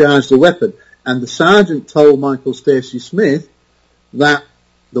discharged the weapon. And the sergeant told Michael Stacey Smith that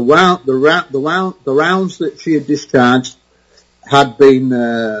the rounds that she had discharged had been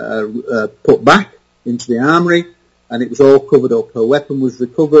put back into the armoury, and it was all covered up. Her weapon was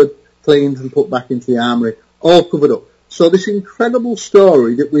recovered, cleaned, and put back into the armoury, all covered up. So this incredible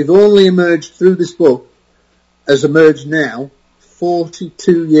story that we've only emerged through this book has emerged now,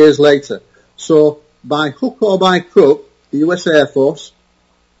 42 years later. So by hook or by crook, the US Air Force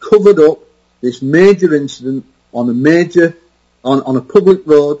covered up this major incident on a public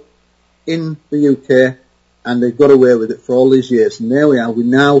road in the UK, and they've got away with it for all these years. And there we are. We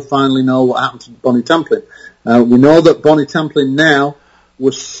now finally know what happened to Bonnie Tamplin. We know that Bonnie Tamplin now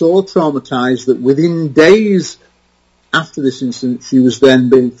was so traumatised that within days after this incident, she was then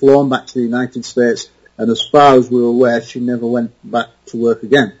being flown back to the United States, and as far as we were aware, she never went back to work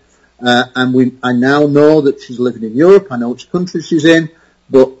again. I now know that she's living in Europe. I know which country she's in,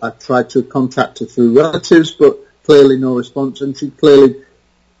 but I've tried to contact her through relatives, but clearly no response, and she clearly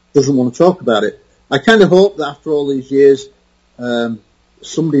doesn't want to talk about it. I kind of hope that after all these years,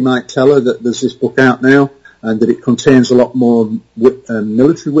 somebody might tell her that there's this book out now, and that it contains a lot more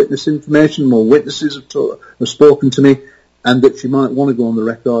military witness information, more witnesses have spoken to me, and that she might want to go on the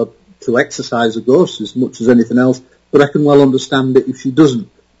record to exercise a ghost as much as anything else, but I can well understand it if she doesn't.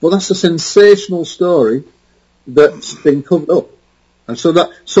 But that's a sensational story that's been covered up. And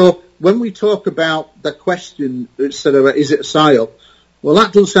so when we talk about the question instead of is it a psyop, well,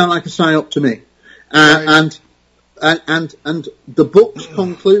 that doesn't sound like a psyop to me. Right. And the book's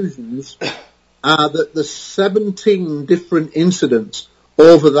conclusions are that there's 17 different incidents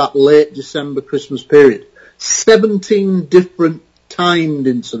over that late December Christmas period. 17 different timed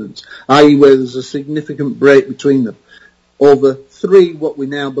incidents, i.e. where there's a significant break between them, over what we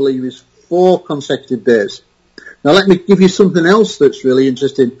now believe is 4 consecutive days. Now let me give you something else that's really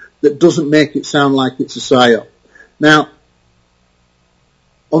interesting that doesn't make it sound like it's a psyop. Now,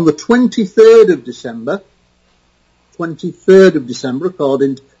 on the 23rd of December, according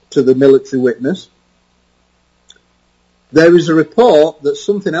to the military witness, there is a report that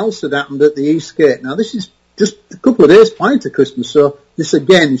something else had happened at the East Gate. Now this is just a couple of days prior to Christmas, so this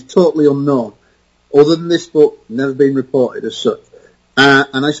again is totally unknown. Other than this book, never been reported as such.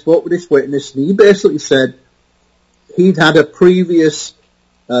 And I spoke with this witness, and he basically said he'd had a previous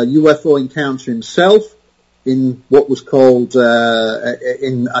UFO encounter himself in what was called,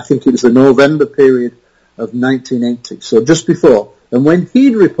 I think it was the November period of 1980, so just before. And when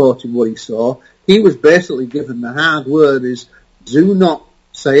he'd reported what he saw, he was basically given the hard word is, do not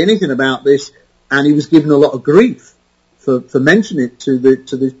say anything about this, and he was given a lot of grief for mentioning it to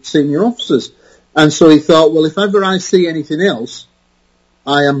the senior officers. And so he thought, well, if ever I see anything else,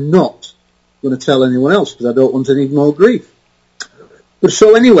 I am not going to tell anyone else because I don't want any more grief. But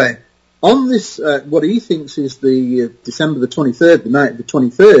so anyway, on this, what he thinks is the December the 23rd, the night of the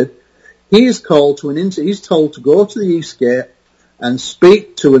 23rd, he is called to he's told to go to the East Gate and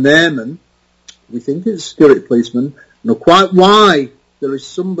speak to an airman. We think it's a security policeman. Now, quite why there is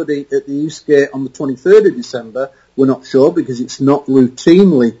somebody at the East Gate on the 23rd of December, we're not sure because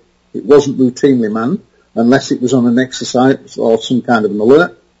it wasn't routinely manned, unless it was on an exercise or some kind of an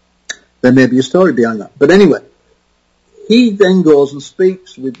alert. There may be a story behind that. But anyway, he then goes and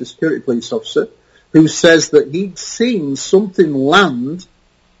speaks with the security police officer who says that he'd seen something land,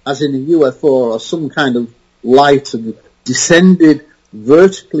 as in a UFO or some kind of light, and descended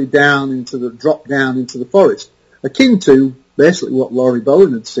vertically dropped down into the forest, akin to basically what Laurie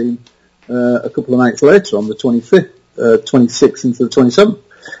Bowen had seen a couple of nights later on the 25th, 26th into the 27th.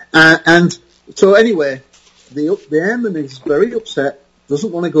 And so anyway, the airman is very upset,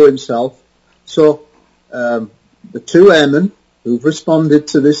 doesn't want to go himself. So the 2 airmen who've responded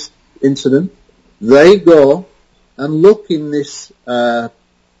to this incident, they go and look in this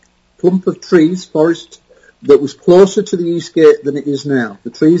clump of trees, forest, that was closer to the East Gate than it is now. The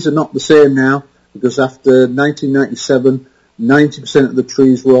trees are not the same now because after 1997, 90% of the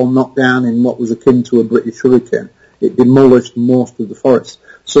trees were all knocked down in what was akin to a British hurricane. It demolished most of the forest.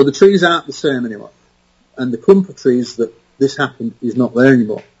 So the trees aren't the same anymore. And the clump of trees that this happened is not there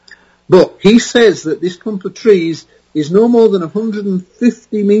anymore. But he says that this clump of trees is no more than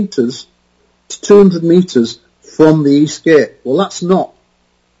 150 metres to 200 metres from the East Gate. Well, that's not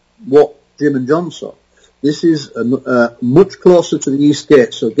what Jim and John saw. This is much closer to the East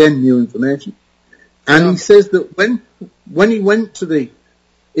Gate, so again, new information. And he says that when he went to the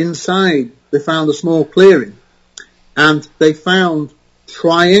inside, they found a small clearing, and they found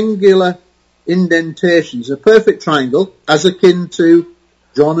triangular indentations, a perfect triangle, as akin to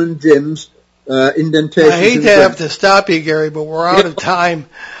John and Jim's indentations. I hate to have to stop you, Gary, but we're out of time.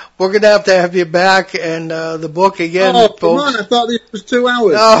 We're going to have you back and the book again. Oh, come on, I thought this was 2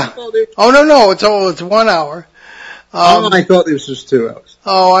 hours. No, it's 1 hour. I thought this was 2 hours.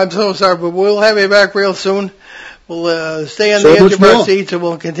 Oh, I'm so sorry, but we'll have you back real soon. We'll stay on the edge of our seats and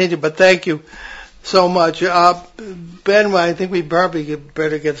we'll continue, but thank you so much. Ben, I think we probably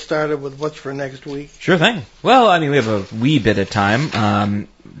better get started with what's for next week. Sure thing. Well, I mean, we have a wee bit of time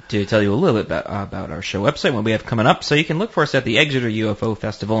to tell you a little bit about our show website, what we have coming up. So you can look for us at the Exeter UFO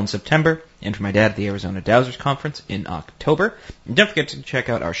Festival in September, and for my dad at the Arizona Dowsers Conference in October. And don't forget to check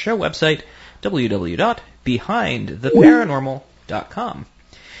out our show website,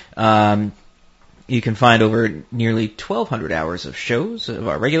 www.behindtheparanormal.com. You can find over nearly 1,200 hours of shows, of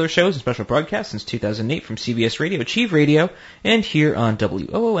our regular shows and special broadcasts since 2008 from CBS Radio, Achieve Radio, and here on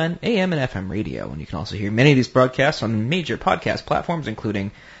WOON, AM and FM radio. And you can also hear many of these broadcasts on major podcast platforms,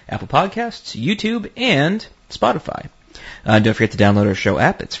 including Apple Podcasts, YouTube, and Spotify. Don't forget to download our show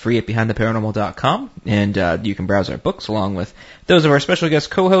app. It's free at BehindTheParanormal.com, and you can browse our books along with those of our special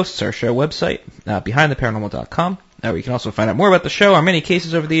guest co-hosts, our show website, BehindTheParanormal.com, where you can also find out more about the show, our many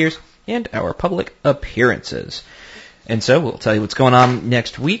cases over the years, and our public appearances. And so we'll tell you what's going on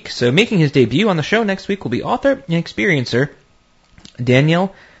next week. So making his debut on the show next week will be author and experiencer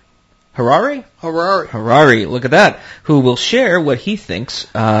Daniel Harari, look at that, who will share what he thinks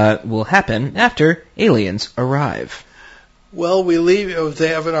will happen after aliens arrive. Well, we leave, if they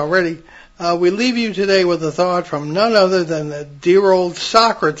haven't already, we leave you today with a thought from none other than the dear old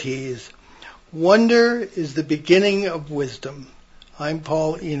Socrates. Wonder is the beginning of wisdom. I'm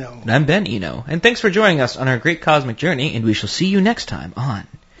Paul Eno. And I'm Ben Eno. And thanks for joining us on our great cosmic journey, and we shall see you next time on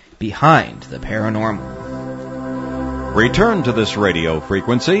Behind the Paranormal. Return to this radio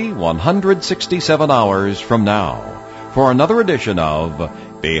frequency 167 hours from now for another edition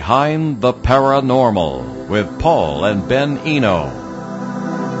of Behind the Paranormal with Paul and Ben Eno.